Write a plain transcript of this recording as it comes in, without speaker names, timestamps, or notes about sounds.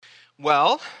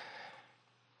Well,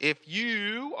 if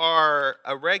you are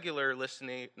a regular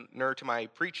listener to my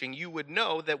preaching, you would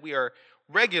know that we are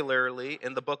regularly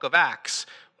in the book of Acts.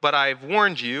 But I've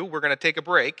warned you, we're going to take a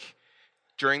break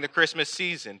during the Christmas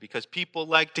season because people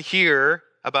like to hear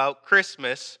about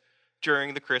Christmas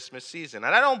during the Christmas season.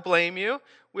 And I don't blame you.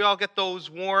 We all get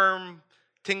those warm,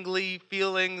 tingly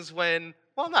feelings when,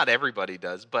 well, not everybody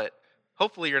does, but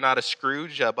hopefully you're not a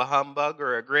Scrooge, a Humbug,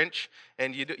 or a Grinch,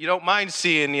 and you don't mind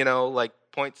seeing, like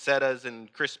poinsettias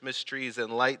and Christmas trees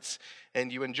and lights,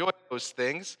 and you enjoy those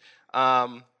things.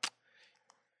 So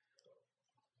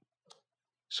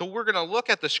we're going to look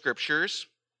at the scriptures,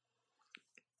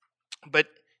 but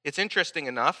it's interesting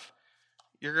enough.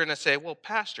 You're going to say, well,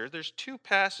 Pastor, there's two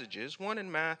passages, one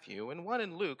in Matthew and one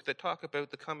in Luke, that talk about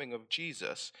the coming of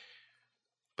Jesus.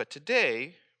 But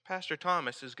today, Pastor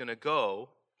Thomas is going to go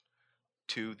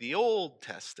to the Old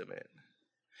Testament.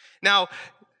 Now,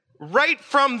 right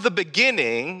from the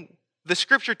beginning, the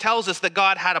scripture tells us that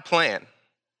God had a plan.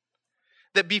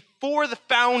 That before the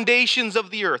foundations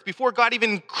of the earth, before God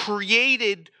even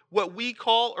created what we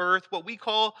call earth, what we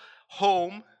call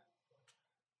home,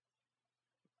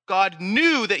 God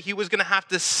knew that he was going to have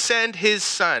to send his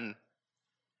son.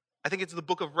 I think it's the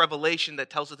book of Revelation that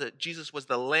tells us that Jesus was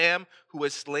the lamb who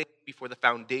was slain before the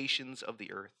foundations of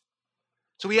the earth.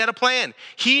 So he had a plan.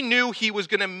 He knew he was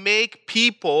going to make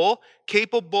people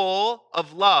capable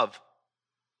of love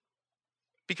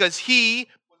because he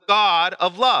was God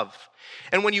of love.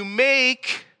 And when you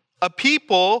make a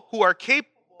people who are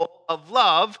capable of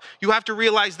love, you have to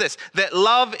realize this, that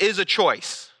love is a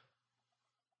choice.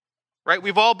 Right?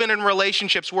 We've all been in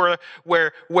relationships where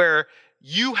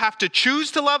you have to choose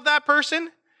to love that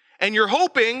person, and you're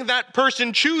hoping that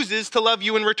person chooses to love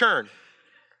you in return.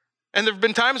 And there have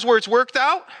been times where it's worked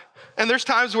out, and there's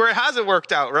times where it hasn't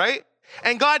worked out, right?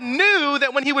 And God knew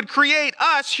that when he would create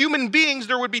us, human beings,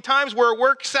 there would be times where it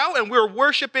works out, and we're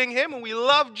worshiping him, and we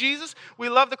love Jesus, we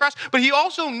love the cross. But he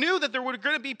also knew that there were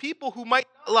going to be people who might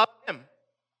not love him.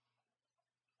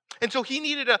 And so he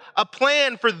needed a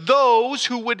plan for those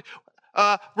who would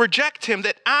reject him,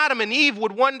 that Adam and Eve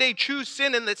would one day choose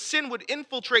sin, and that sin would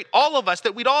infiltrate all of us,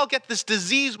 that we'd all get this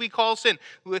disease we call sin.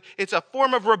 It's a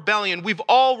form of rebellion. We've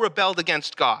all rebelled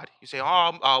against God. You say,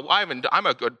 I'm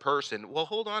a good person. Well,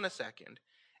 hold on a second.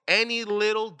 Any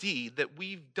little deed that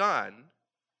we've done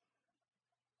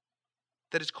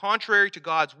that is contrary to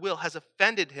God's will has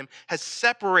offended him, has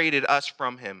separated us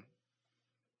from him.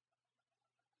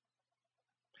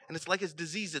 And it's like his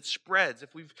disease, it spreads.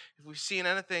 If we've seen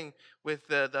anything with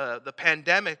the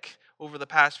pandemic over the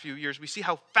past few years, we see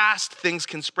how fast things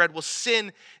can spread. Well,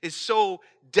 sin is so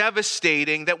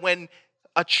devastating that when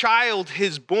a child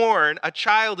is born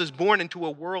into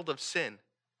a world of sin.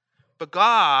 But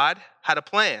God had a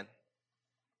plan.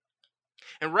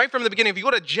 And right from the beginning, if you go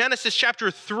to Genesis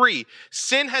chapter 3,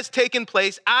 sin has taken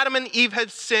place. Adam and Eve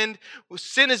have sinned.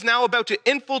 Sin is now about to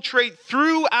infiltrate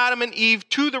through Adam and Eve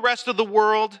to the rest of the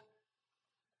world.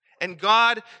 And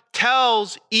God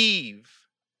tells Eve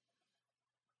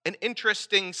an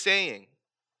interesting saying.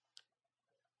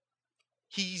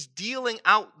 He's dealing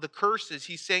out the curses.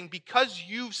 He's saying, because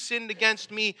you've sinned against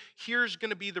me, here's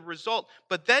going to be the result.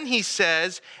 But then he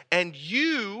says, and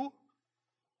you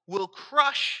will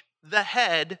crush the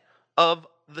head of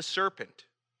the serpent.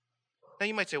 Now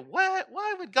you might say, what?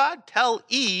 Why would God tell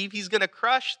Eve he's going to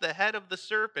crush the head of the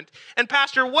serpent? And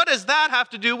Pastor, what does that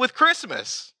have to do with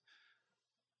Christmas?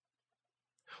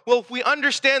 Well, if we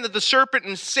understand that the serpent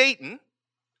and Satan,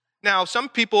 now some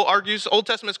people argue, Old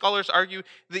Testament scholars argue,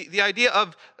 the idea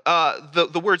of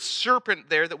the word serpent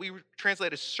there that we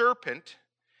translate as serpent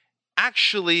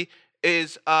actually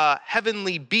is a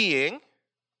heavenly being.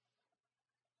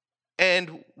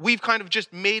 And we've kind of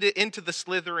just made it into the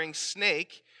slithering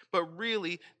snake, but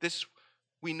really this,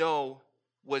 we know,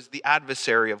 was the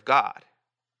adversary of God,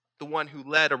 the one who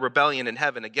led a rebellion in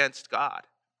heaven against God.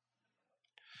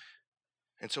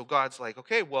 And so God's like,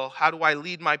 okay, well, how do I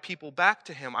lead my people back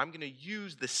to him? I'm going to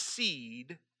use the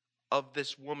seed of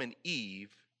this woman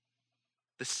Eve.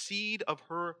 The seed of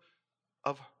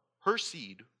her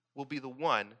seed will be the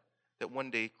one that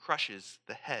one day crushes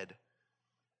the head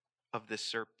of this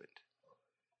serpent.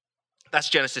 That's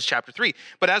Genesis chapter 3.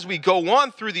 But as we go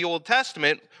on through the Old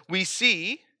Testament, we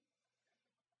see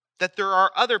that there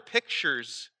are other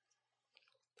pictures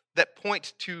that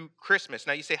point to Christmas.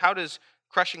 Now you say, how does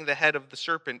crushing the head of the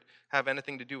serpent have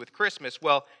anything to do with Christmas?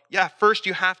 Well, yeah, first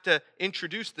you have to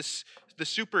introduce the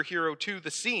superhero to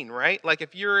the scene, right? Like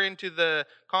if you're into the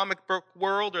comic book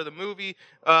world or the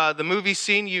movie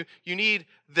scene, you need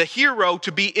the hero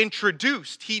to be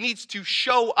introduced. He needs to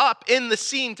show up in the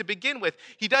scene to begin with.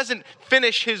 He doesn't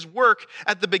finish his work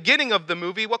at the beginning of the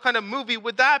movie. What kind of movie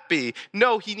would that be?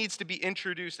 No, he needs to be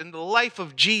introduced. In the life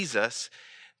of Jesus,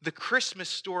 the Christmas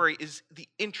story is the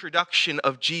introduction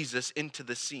of Jesus into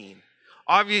the scene.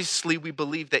 Obviously, we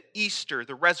believe that Easter,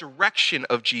 the resurrection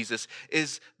of Jesus,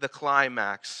 is the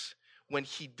climax when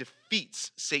he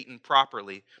defeats Satan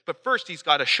properly. But first, he's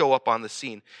got to show up on the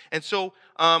scene. And so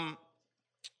I'm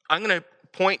going to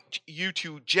point you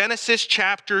to Genesis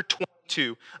chapter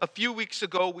 22. A few weeks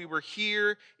ago, we were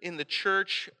here in the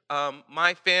church,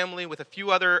 my family, with a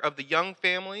few other of the young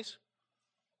families.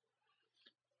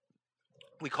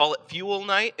 We call it Fuel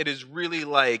Night. It is really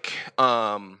like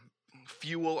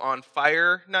fuel on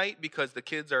fire night because the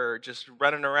kids are just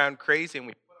running around crazy, and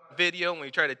we put on video and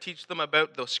we try to teach them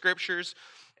about those scriptures,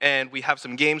 and we have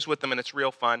some games with them, and it's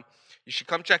real fun. You should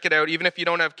come check it out. Even if you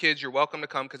don't have kids, you're welcome to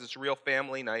come because it's a real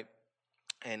family night,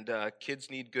 and kids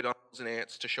need good uncles and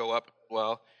aunts to show up as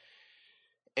well.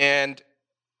 And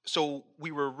so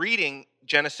we were reading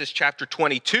Genesis chapter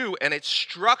 22, and it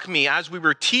struck me as we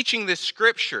were teaching this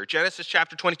scripture, Genesis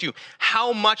chapter 22,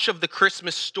 how much of the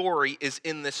Christmas story is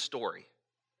in this story.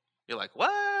 You're like,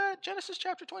 what? Genesis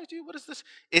chapter 22? What is this?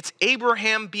 It's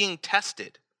Abraham being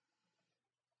tested.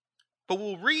 But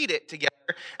we'll read it together,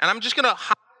 and I'm just going to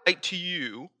highlight to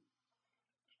you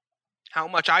how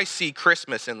much I see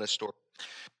Christmas in this story.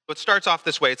 So it starts off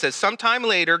this way. It says, sometime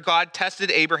later, God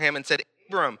tested Abraham and said,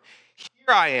 Abram,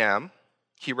 here I am,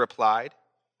 he replied.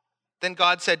 Then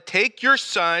God said, take your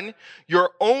son,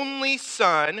 your only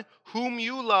son, whom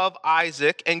you love,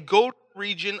 Isaac, and go to the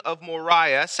region of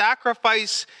Moriah.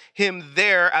 Sacrifice him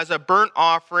there as a burnt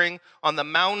offering on the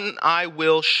mountain I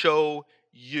will show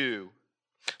you.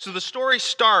 So the story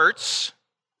starts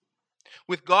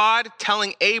with God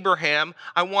telling Abraham,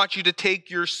 I want you to take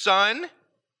your son.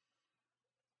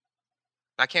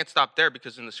 I can't stop there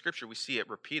because in the scripture we see it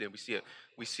repeated. We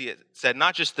see it said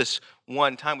not just this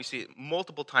one time, we see it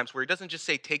multiple times where he doesn't just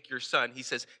say take your son, he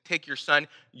says take your son,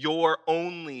 your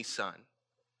only son.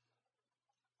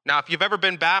 Now, if you've ever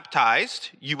been baptized,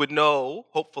 you would know,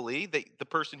 hopefully, that the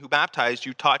person who baptized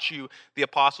you taught you the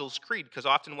Apostles' Creed, because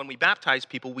often when we baptize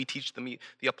people, we teach them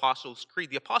the Apostles' Creed.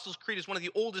 The Apostles' Creed is one of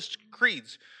the oldest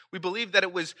creeds. We believe that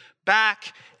it was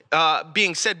back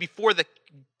being said before the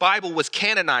Bible was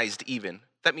canonized even.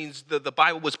 That means the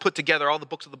Bible was put together, all the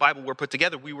books of the Bible were put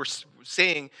together. We were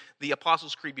saying the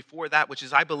Apostles' Creed before that, which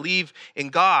is, I believe in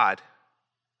God,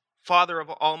 Father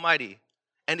of Almighty,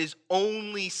 and his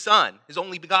only son, his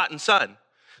only begotten son.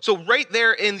 So right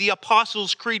there in the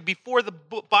Apostles' Creed, before the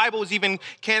Bible was even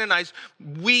canonized,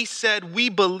 we said we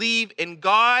believe in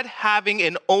God having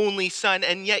an only son.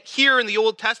 And yet here in the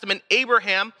Old Testament,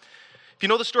 Abraham, if you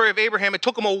know the story of Abraham, it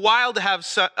took him a while to have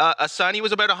a son. He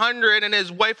was about 100 and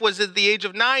his wife was at the age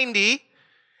of 90.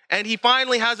 And he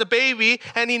finally has a baby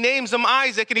and he names him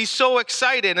Isaac and he's so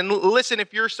excited. And listen,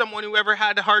 if you're someone who ever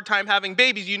had a hard time having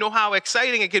babies, you know how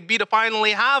exciting it could be to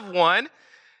finally have one.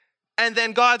 And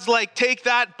then God's like, take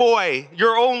that boy,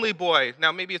 your only boy.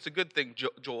 Now, maybe it's a good thing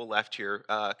Joel left here,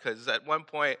 because at one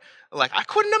point, like, I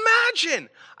couldn't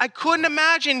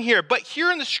imagine here. But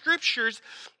here in the scriptures,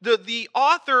 the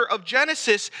author of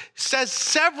Genesis says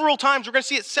several times, we're going to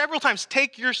see it several times,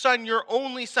 take your son, your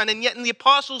only son. And yet in the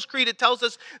Apostles' Creed, it tells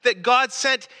us that God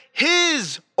sent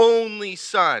his only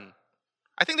son.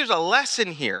 I think there's a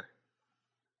lesson here.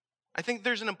 I think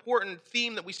there's an important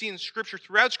theme that we see in Scripture,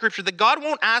 throughout Scripture, that God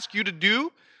won't ask you to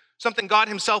do something God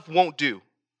himself won't do.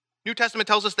 New Testament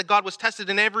tells us that God was tested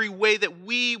in every way that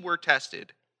we were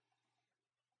tested.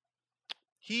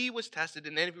 He was tested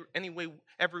in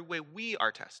every way we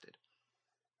are tested.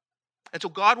 And so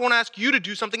God won't ask you to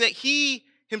do something that he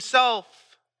himself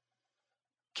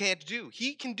can't do.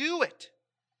 He can do it.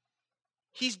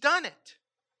 He's done it.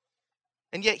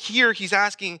 And yet here he's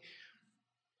asking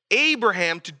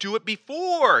Abraham to do it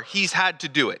before he's had to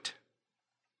do it.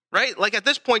 Right? Like at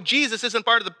this point, Jesus isn't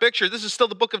part of the picture. This is still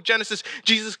the book of Genesis.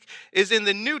 Jesus is in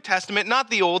the New Testament, not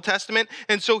the Old Testament.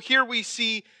 And so here we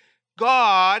see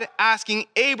God asking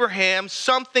Abraham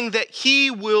something that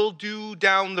he will do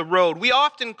down the road. We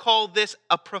often call this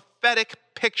a prophetic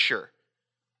picture.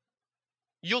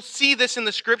 You'll see this in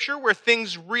the scripture where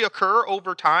things reoccur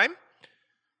over time.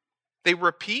 They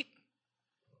repeat.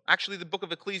 Actually, the book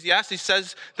of Ecclesiastes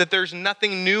says that there's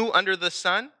nothing new under the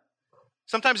sun.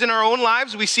 Sometimes in our own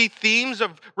lives, we see themes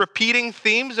of repeating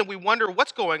themes and we wonder,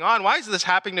 what's going on? Why is this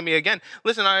happening to me again?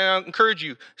 Listen, I encourage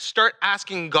you, start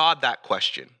asking God that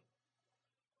question.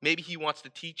 Maybe he wants to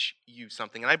teach you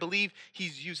something. And I believe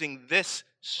he's using this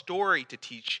story to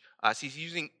teach us. He's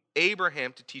using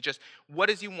Abraham to teach us. What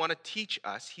does he want to teach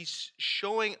us? He's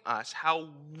showing us how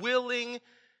willing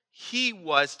he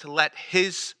was to let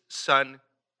his son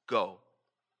go.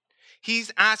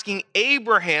 He's asking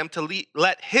Abraham to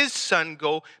let his son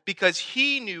go because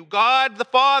he knew, God the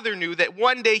Father knew, that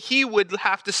one day he would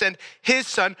have to send his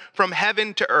son from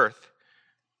heaven to earth.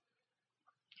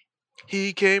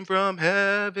 He came from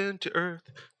heaven to earth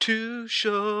to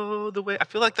show the way. I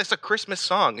feel like that's a Christmas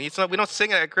song. We don't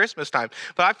sing it at Christmas time,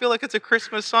 but I feel like it's a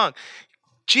Christmas song.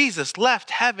 Jesus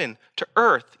left heaven to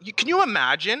earth. Can you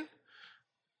imagine?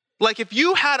 Like if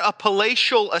you had a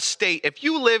palatial estate, if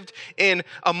you lived in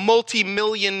a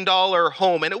multi-million-dollar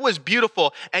home and it was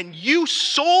beautiful, and you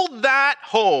sold that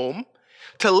home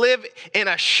to live in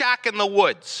a shack in the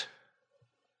woods.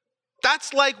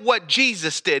 That's like what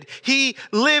Jesus did. He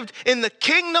lived in the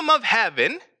kingdom of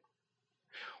heaven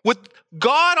with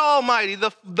God Almighty,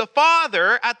 the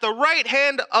Father, at the right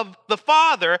hand of the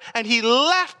Father, and he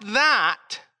left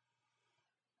that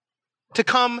to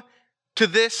come to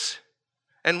this.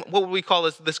 And what would we call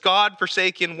this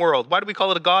God-forsaken world? Why do we call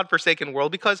it a God-forsaken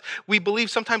world? Because we believe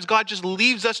sometimes God just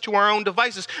leaves us to our own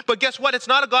devices. But guess what? It's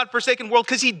not a God-forsaken world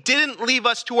because he didn't leave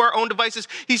us to our own devices.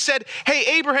 He said,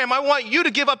 hey, Abraham, I want you to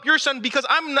give up your son because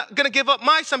I'm not going to give up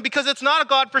my son because it's not a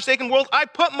God-forsaken world. I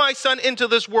put my son into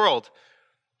this world.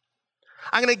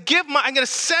 I'm going to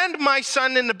send my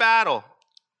son into battle.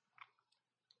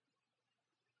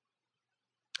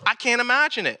 I can't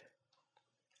imagine it.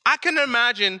 I can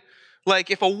imagine,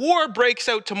 like, if a war breaks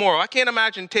out tomorrow, I can't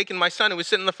imagine taking my son who was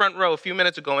sitting in the front row a few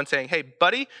minutes ago and saying, hey,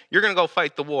 buddy, you're going to go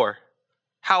fight the war.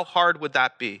 How hard would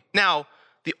that be? Now,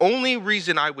 the only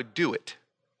reason I would do it,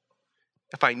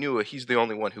 if I knew he's the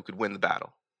only one who could win the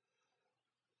battle.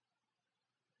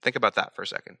 Think about that for a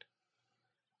second.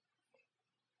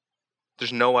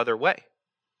 There's no other way.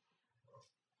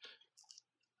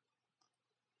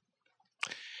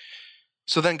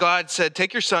 So then God said,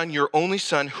 take your son, your only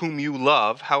son, whom you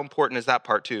love. How important is that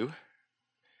part too?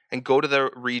 And go to the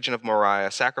region of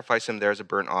Moriah, sacrifice him there as a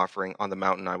burnt offering on the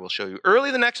mountain I will show you. Early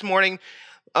the next morning,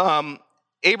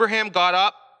 Abraham got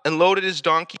up and loaded his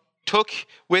donkey, took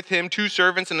with him 2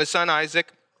 servants and his son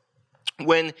Isaac.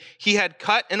 When he had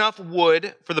cut enough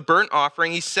wood for the burnt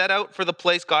offering, he set out for the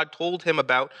place God told him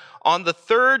about. On the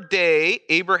 3rd day,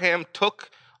 Abraham took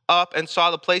up and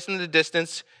saw the place in the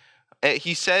distance.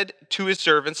 He said to his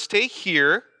servants, stay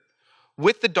here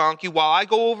with the donkey while I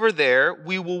go over there.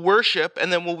 We will worship,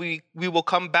 and then we will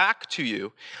come back to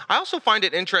you. I also find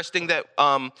it interesting that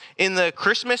in the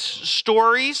Christmas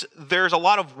stories, there's a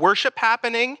lot of worship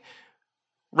happening,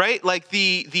 right? Like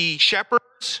the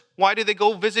shepherds, why do they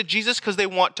go visit Jesus? Because they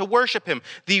want to worship him.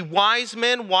 The wise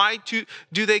men, why do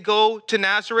they go to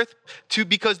Nazareth?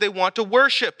 Because they want to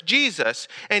worship Jesus.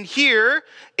 And here,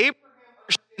 Abraham,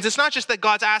 it's not just that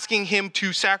God's asking him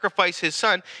to sacrifice his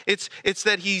son. It's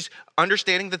that he's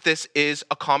understanding that this is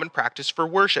a common practice for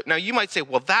worship. Now, you might say,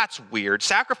 well, that's weird.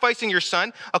 Sacrificing your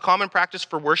son, a common practice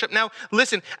for worship. Now,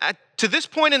 listen, to this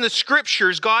point in the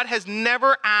scriptures, God has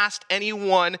never asked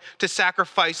anyone to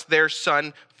sacrifice their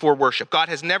son for worship. God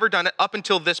has never done it up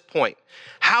until this point.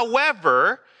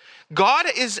 However, God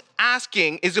is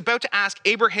about to ask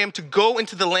Abraham to go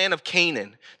into the land of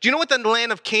Canaan. Do you know what the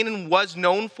land of Canaan was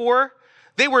known for?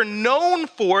 They were known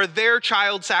for their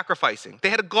child sacrificing. They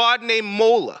had a god named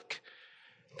Moloch.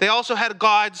 They also had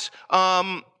gods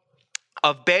of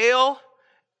Baal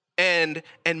and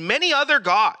many other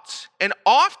gods. And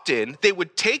often they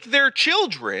would take their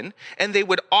children and they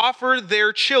would offer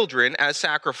their children as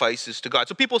sacrifices to God.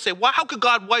 So people say, well, how could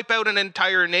God wipe out an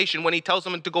entire nation when he tells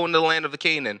them to go into the land of the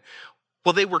Canaan?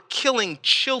 Well, they were killing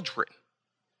children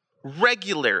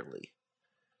regularly.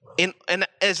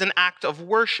 As an act of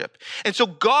worship. And so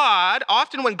God,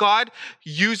 often when God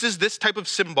uses this type of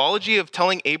symbology of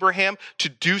telling Abraham to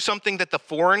do something that the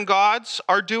foreign gods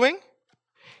are doing,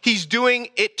 he's doing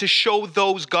it to show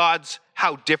those gods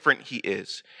how different he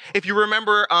is. If you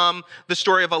remember the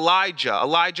story of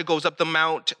Elijah goes up the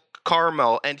Mount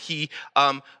Carmel and he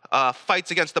fights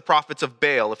against the prophets of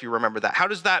Baal, if you remember that. How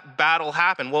does that battle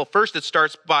happen? Well, first it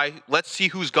starts by, let's see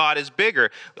whose God is bigger.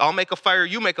 I'll make a fire,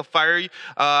 you make a fire,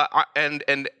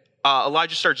 and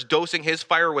Elijah starts dosing his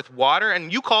fire with water,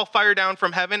 and you call fire down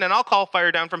from heaven, and I'll call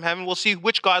fire down from heaven. We'll see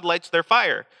which God lights their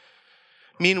fire.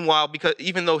 Meanwhile, because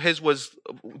even though his was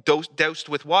doused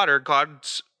with water,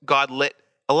 God lit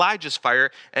Elijah's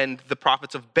fire, and the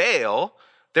prophets of Baal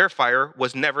their fire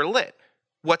was never lit.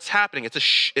 What's happening? It's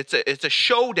a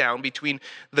showdown between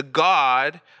the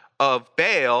God of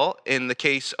Baal, in the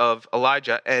case of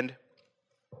Elijah,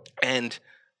 and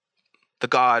the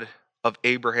God of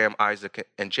Abraham, Isaac,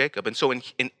 and Jacob. And so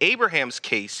in Abraham's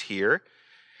case here,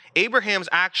 Abraham's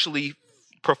actually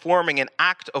performing an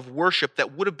act of worship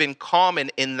that would have been common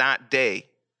in that day.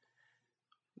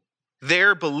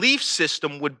 Their belief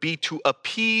system would be to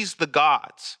appease the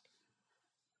gods,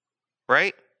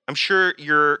 right? I'm sure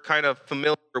you're kind of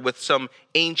familiar with some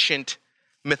ancient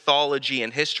mythology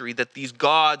and history that these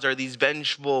gods are these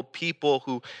vengeful people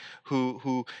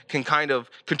who can kind of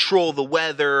control the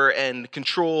weather and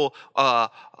control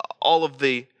all of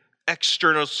the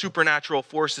external supernatural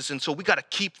forces. And so we got to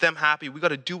keep them happy. We got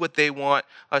to do what they want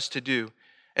us to do.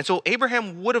 And so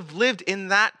Abraham would have lived in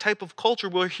that type of culture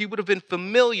where he would have been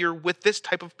familiar with this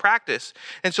type of practice.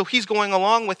 And so he's going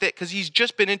along with it because he's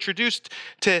just been introduced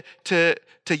to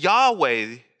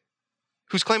Yahweh,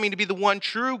 who's claiming to be the one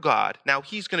true God. Now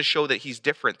he's going to show that he's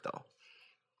different, though.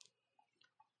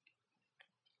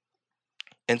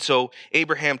 And so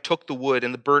Abraham took the wood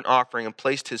and the burnt offering and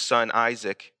placed his son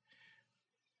Isaac,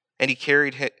 and he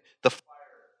carried the fire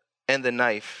and the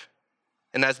knife.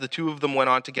 And as the two of them went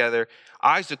on together,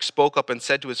 Isaac spoke up and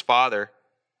said to his father,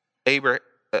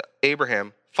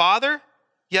 Abraham, "Father?"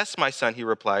 "Yes, my son," he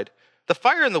replied. "The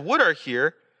fire and the wood are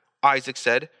here," Isaac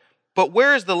said, "but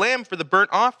where is the lamb for the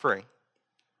burnt offering?"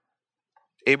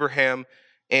 Abraham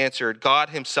answered,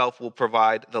 "God himself will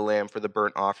provide the lamb for the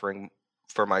burnt offering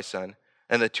for my son."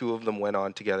 And the two of them went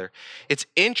on together. It's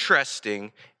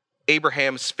interesting,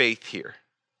 Abraham's faith here.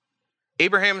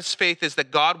 Abraham's faith is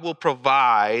that God will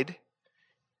provide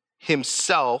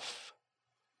himself.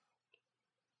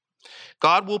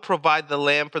 God will provide the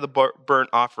lamb for the burnt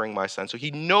offering, my son. So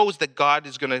he knows that God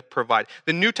is going to provide.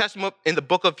 The New Testament in the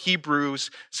book of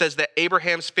Hebrews says that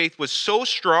Abraham's faith was so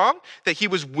strong that he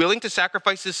was willing to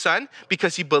sacrifice his son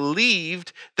because he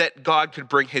believed that God could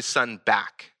bring his son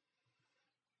back.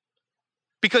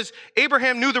 Because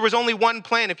Abraham knew there was only one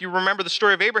plan. If you remember the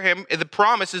story of Abraham, the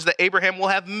promise is that Abraham will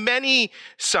have many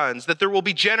sons, that there will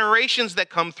be generations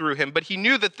that come through him. But he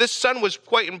knew that this son was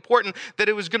quite important, that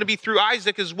it was going to be through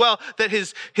Isaac as well, that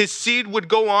his seed would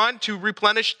go on to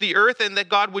replenish the earth, and that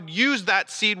God would use that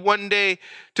seed one day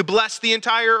to bless the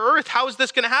entire earth. How is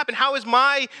this going to happen? How is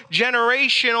my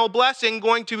generational blessing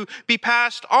going to be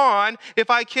passed on if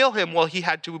I kill him? Well, he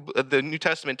had to. The New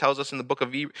Testament tells us in the book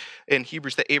of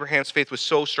Hebrews that Abraham's faith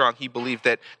was so strong, he believed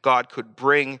that God could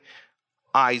bring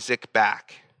Isaac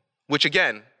back, which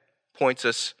again points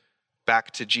us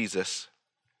back to Jesus.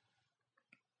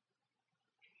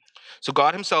 So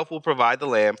God himself will provide the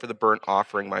lamb for the burnt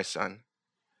offering, my son.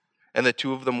 And the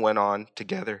two of them went on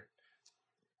together.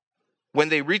 When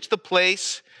they reached the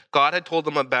place God had told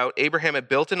them about, Abraham had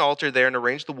built an altar there and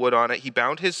arranged the wood on it. He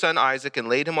bound his son Isaac and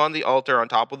laid him on the altar on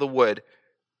top of the wood.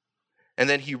 And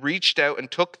then he reached out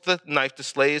and took the knife to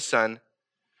slay his son.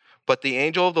 But the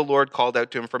angel of the Lord called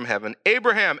out to him from heaven,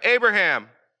 "Abraham,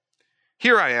 Abraham!"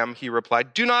 "Here I am," he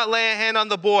replied. "Do not lay a hand on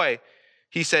the boy."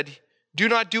 He said, "Do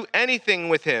not do anything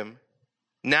with him.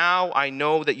 Now I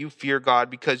know that you fear God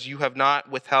because you have not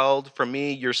withheld from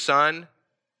me your son,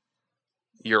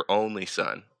 your only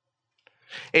son."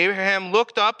 Abraham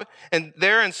looked up and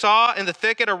saw in the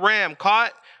thicket a ram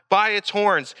caught by its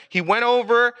horns. He went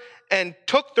over and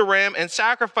took the ram and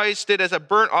sacrificed it as a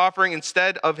burnt offering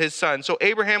instead of his son. So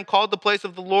Abraham called the place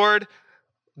of the Lord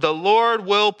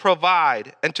will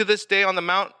provide. And to this day on the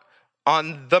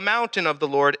mountain of the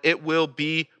Lord, it will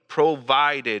be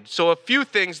provided. So a few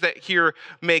things that here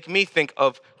make me think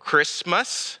of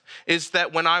Christmas is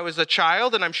that when I was a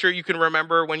child, and I'm sure you can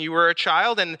remember when you were a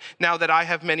child, and now that I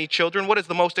have many children, what is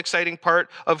the most exciting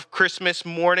part of Christmas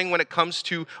morning when it comes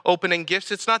to opening gifts?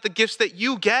 It's not the gifts that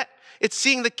you get. It's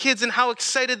seeing the kids and how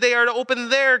excited they are to open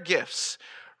their gifts,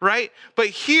 right? But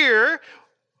here,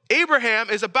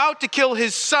 Abraham is about to kill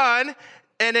his son,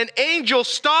 and an angel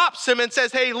stops him and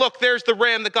says, "Hey, look, there's the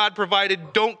ram that God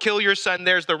provided. Don't kill your son.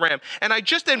 There's the ram." And I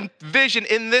just envision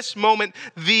in this moment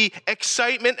the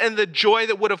excitement and the joy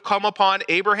that would have come upon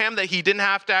Abraham, that he didn't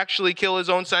have to actually kill his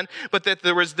own son, but that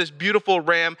there was this beautiful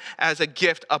ram as a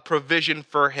gift, a provision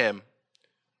for him.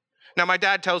 Now, my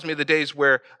dad tells me the days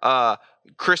where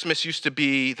Christmas used to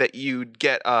be that you'd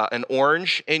get an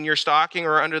orange in your stocking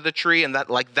or under the tree, and that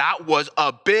was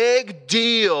a big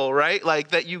deal, right? Like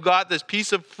that you got this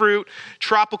piece of fruit,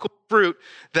 tropical fruit,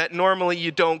 that normally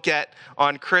you don't get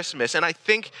on Christmas. And I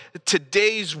think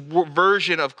today's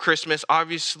version of Christmas,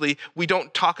 obviously, we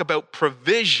don't talk about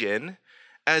provision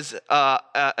as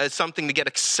something to get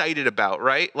excited about,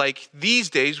 right? Like these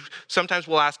days, sometimes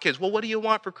we'll ask kids, well, what do you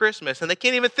want for Christmas? And they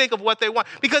can't even think of what they want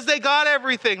because they got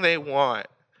everything they want.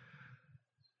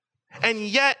 And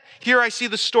yet, here I see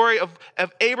the story of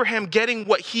Abraham getting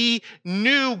what he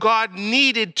knew God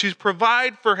needed to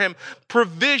provide for him.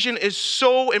 Provision is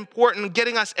so important,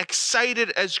 getting us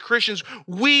excited as Christians.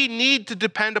 We need to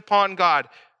depend upon God.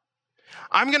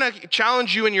 I'm going to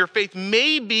challenge you in your faith.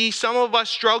 Maybe some of us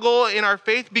struggle in our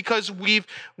faith because we've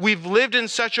lived in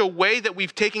such a way that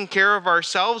we've taken care of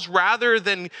ourselves rather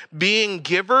than being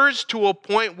givers to a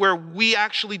point where we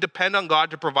actually depend on God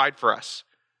to provide for us.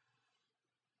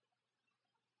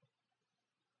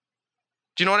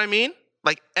 Do you know what I mean?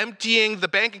 Like emptying the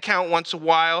bank account once in a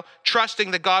while,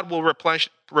 trusting that God will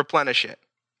replenish it.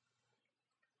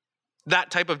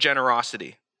 That type of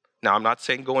generosity. Now, I'm not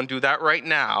saying go and do that right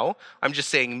now. I'm just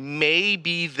saying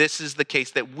maybe this is the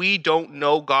case, that we don't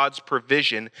know God's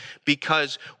provision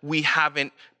because we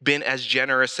haven't been as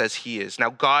generous as he is. Now,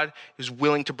 God is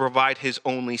willing to provide his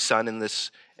only son in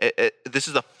this. This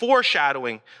is a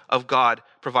foreshadowing of God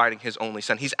providing his only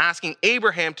son. He's asking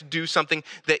Abraham to do something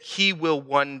that he will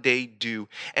one day do.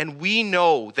 And we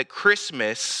know that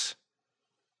Christmas,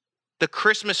 the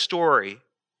Christmas story,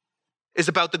 is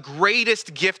about the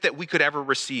greatest gift that we could ever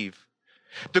receive.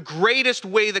 The greatest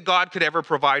way that God could ever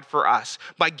provide for us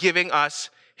by giving us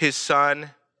his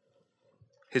son,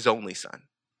 his only son.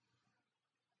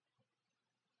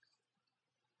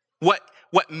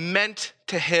 What meant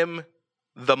to him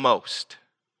the most?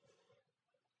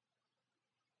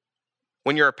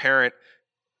 When you're a parent,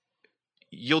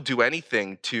 you'll do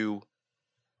anything to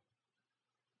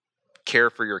care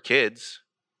for your kids.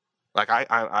 Like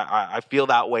I feel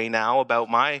that way now about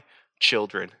my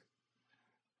children.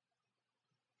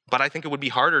 But I think it would be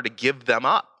harder to give them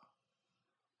up.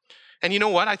 And you know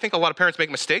what? I think a lot of parents make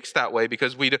mistakes that way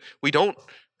because we don't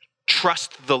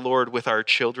trust the Lord with our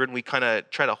children. We kind of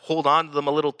try to hold on to them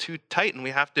a little too tight, and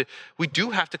we do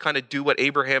have to kind of do what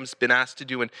Abraham's been asked to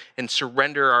do and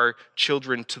surrender our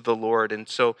children to the Lord. And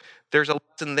so there's a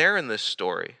lesson there in this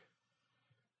story.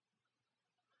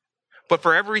 But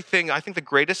for everything, I think the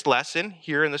greatest lesson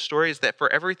here in the story is that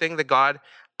for everything that God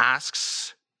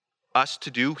asks us to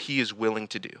do, he is willing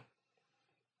to do.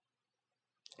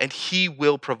 And he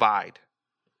will provide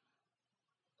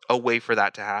a way for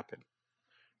that to happen.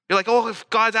 You're like, oh, if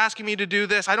God's asking me to do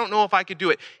this, I don't know if I could do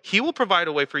it. He will provide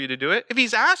a way for you to do it. If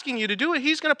he's asking you to do it,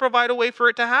 he's going to provide a way for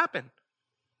it to happen.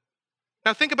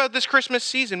 Now think about this Christmas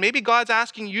season. Maybe God's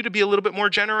asking you to be a little bit more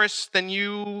generous than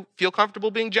you feel comfortable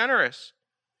being generous.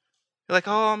 You're like,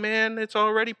 oh man, it's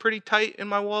already pretty tight in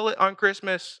my wallet on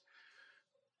Christmas.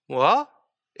 Well,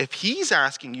 if he's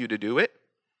asking you to do it,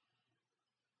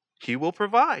 he will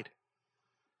provide.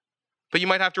 But you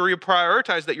might have to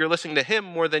reprioritize that you're listening to him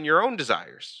more than your own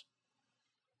desires.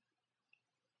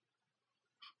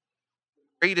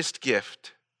 Greatest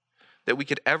gift that we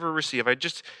could ever receive. I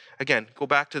just, again, go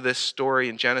back to this story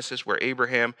in Genesis where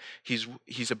Abraham, he's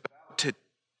about to,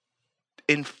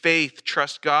 in faith,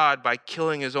 trust God by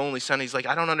killing his only son. He's like,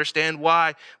 I don't understand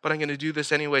why, but I'm going to do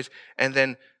this anyways. And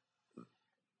then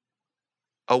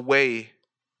a way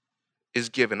is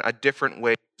given, a different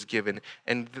way is given.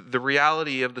 And the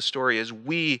reality of the story is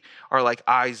we are like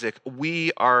Isaac.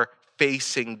 We are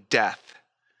facing death.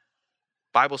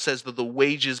 Bible says that the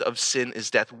wages of sin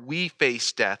is death. We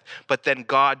face death, but then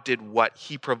God did what?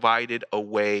 He provided a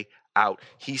way out.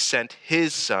 He sent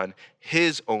his son,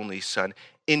 his only son,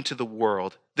 into the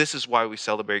world. This is why we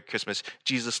celebrate Christmas.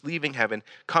 Jesus leaving heaven,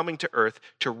 coming to earth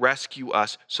to rescue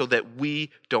us so that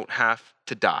we don't have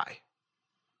to die.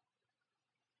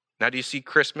 Now, do you see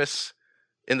Christmas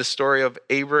in the story of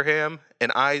Abraham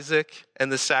and Isaac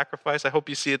and the sacrifice? I hope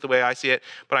you see it the way I see it.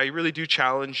 But I really do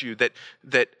challenge you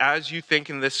that as you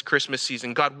think in this Christmas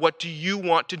season, God, what do you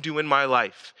want to do in my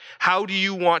life? How do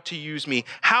you want to use me?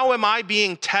 How am I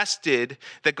being tested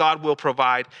that God will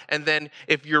provide? And then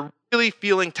if you're really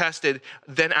feeling tested,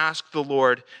 then ask the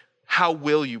Lord, how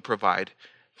will you provide?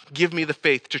 Give me the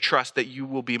faith to trust that you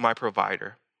will be my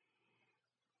provider.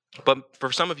 But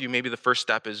for some of you, maybe the first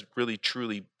step is really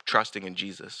truly trusting in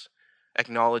Jesus,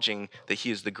 acknowledging that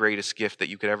he is the greatest gift that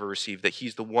you could ever receive, that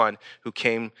he's the one who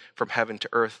came from heaven to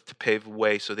earth to pave the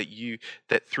way so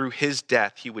that through his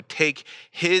death, he would take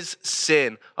his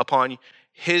sin upon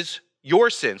he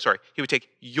would take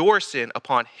your sin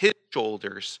upon his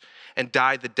shoulders and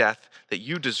die the death that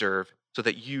you deserve so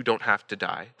that you don't have to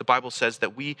die. The Bible says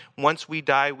that once we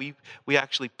die, we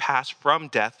actually pass from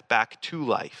death back to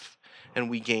life. And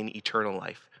we gain eternal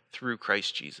life through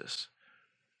Christ Jesus.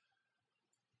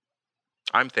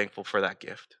 I'm thankful for that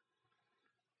gift.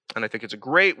 And I think it's a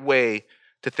great way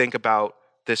to think about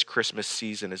this Christmas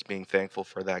season as being thankful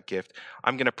for that gift.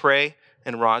 I'm going to pray,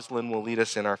 and Rosalind will lead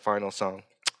us in our final song.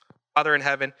 Father in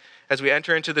heaven, as we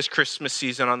enter into this Christmas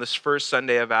season on this first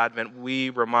Sunday of Advent, we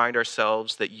remind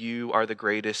ourselves that you are the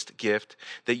greatest gift,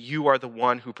 that you are the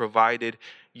one who provided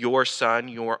your Son,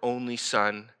 your only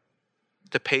Son,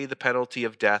 to pay the penalty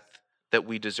of death that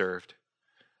we deserved.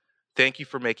 Thank you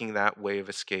for making that way of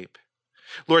escape.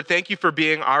 Lord, thank you for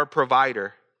being our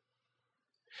provider.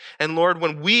 And Lord,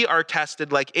 when we are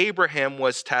tested like Abraham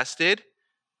was tested,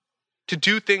 to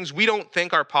do things we don't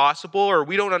think are possible or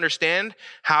we don't understand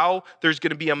how there's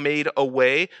going to be a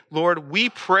way, Lord, we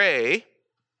pray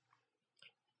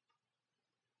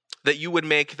that you would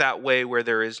make that way where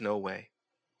there is no way.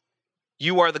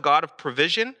 You are the God of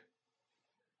provision,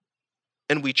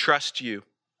 and we trust you.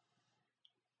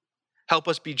 Help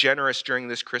us be generous during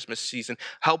this Christmas season.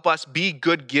 Help us be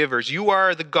good givers. You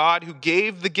are the God who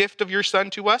gave the gift of your Son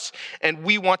to us, and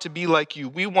we want to be like you.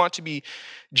 We want to be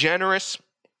generous.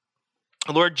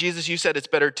 Lord Jesus, you said it's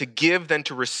better to give than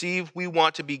to receive. We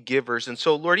want to be givers. And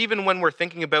so, Lord, even when we're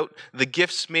thinking about the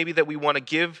gifts maybe that we want to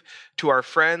give to our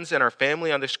friends and our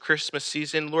family on this Christmas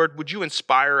season, Lord, would you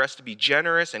inspire us to be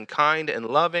generous and kind and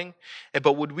loving?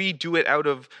 But would we do it out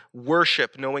of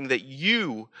worship, knowing that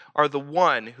you are the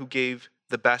one who gave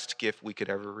the best gift we could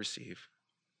ever receive?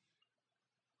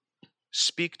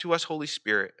 Speak to us, Holy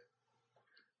Spirit.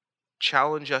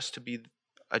 Challenge us to be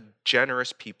a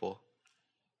generous people.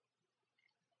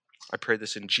 I pray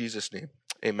this in Jesus' name.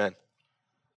 Amen.